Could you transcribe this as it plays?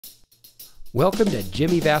Welcome to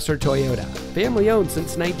Jimmy Vasser Toyota, family owned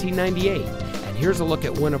since 1998. And here's a look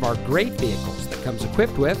at one of our great vehicles that comes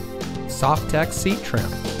equipped with Soft-Tex seat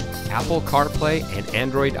trim, Apple CarPlay and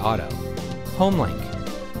Android Auto, HomeLink,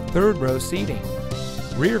 third row seating,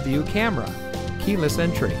 rear view camera, keyless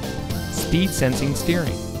entry, speed sensing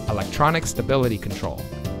steering, electronic stability control,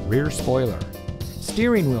 rear spoiler,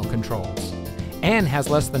 steering wheel controls, and has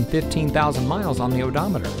less than 15,000 miles on the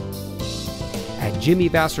odometer. At Jimmy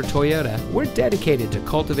Vasser Toyota, we're dedicated to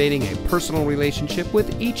cultivating a personal relationship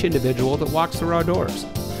with each individual that walks through our doors.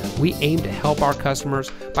 We aim to help our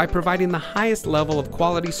customers by providing the highest level of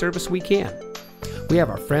quality service we can. We have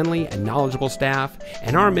a friendly and knowledgeable staff,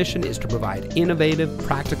 and our mission is to provide innovative,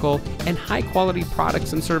 practical, and high-quality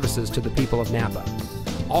products and services to the people of Napa.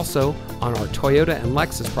 Also, on our Toyota and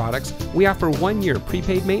Lexus products, we offer 1-year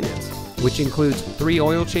prepaid maintenance, which includes 3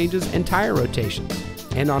 oil changes and tire rotations.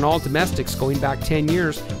 And on all domestics going back 10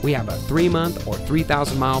 years, we have a 3-month or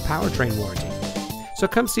 3,000-mile powertrain warranty. So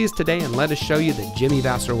come see us today and let us show you the Jimmy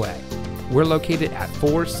Vasser way. We're located at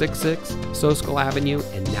 466 Soscol Avenue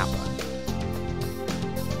in Napa.